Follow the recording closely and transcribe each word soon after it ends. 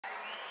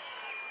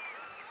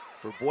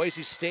for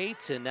Boise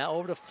State. And now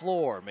over to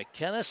floor,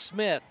 Makenna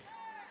Smith,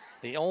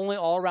 the only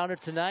all-rounder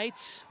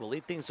tonight, will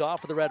lead things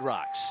off for the Red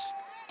Rocks.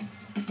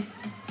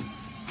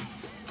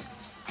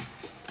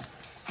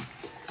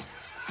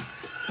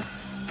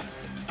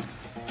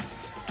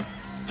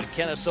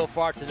 Makenna so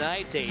far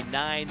tonight, a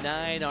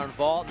 9.9 on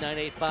vault,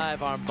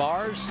 9.85 on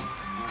bars,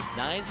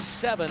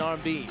 9.7 on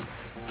beam.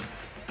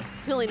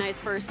 Really nice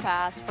first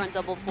pass, front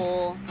double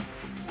full.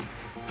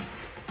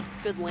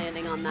 Good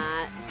landing on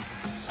that.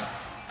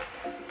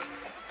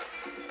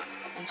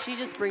 And she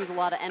just brings a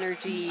lot of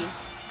energy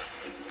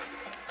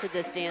to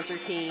this dance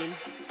routine.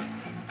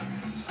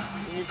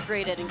 And is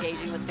great at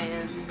engaging with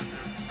fans.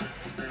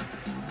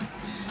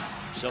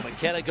 So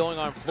Makenna going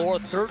on floor,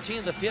 13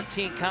 of the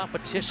 15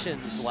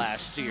 competitions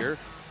last year.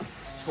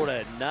 Scored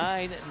a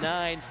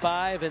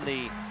 9.95 in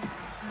the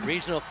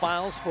regional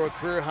finals for a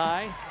career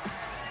high.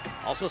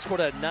 Also scored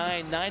a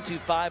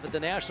 9.925 at the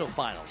national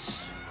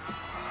finals.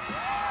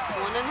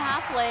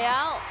 1.5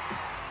 layout.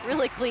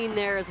 Really clean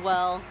there as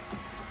well.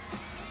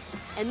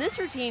 And this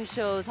routine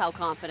shows how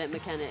confident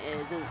Makenna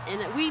is.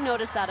 And we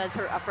noticed that as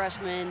a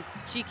freshman,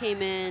 she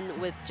came in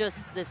with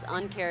just this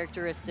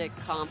uncharacteristic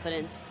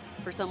confidence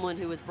for someone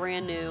who was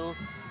brand new,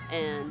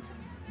 and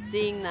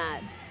seeing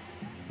that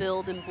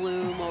build and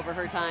bloom over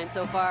her time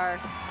so far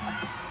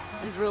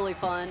is really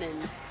fun.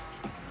 And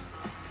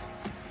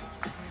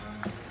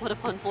what a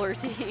fun floor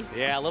routine.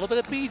 Yeah, a little bit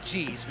of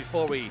BGs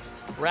before we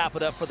wrap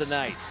it up for the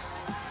night.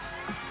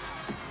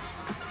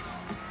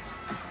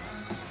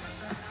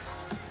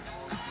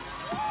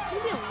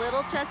 Maybe a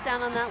little chest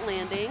down on that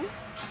landing,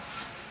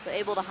 but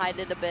able to hide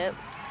it a bit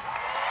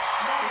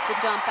with the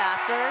jump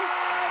after.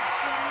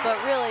 But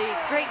really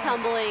great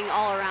tumbling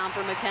all around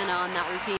for Makenna on that routine.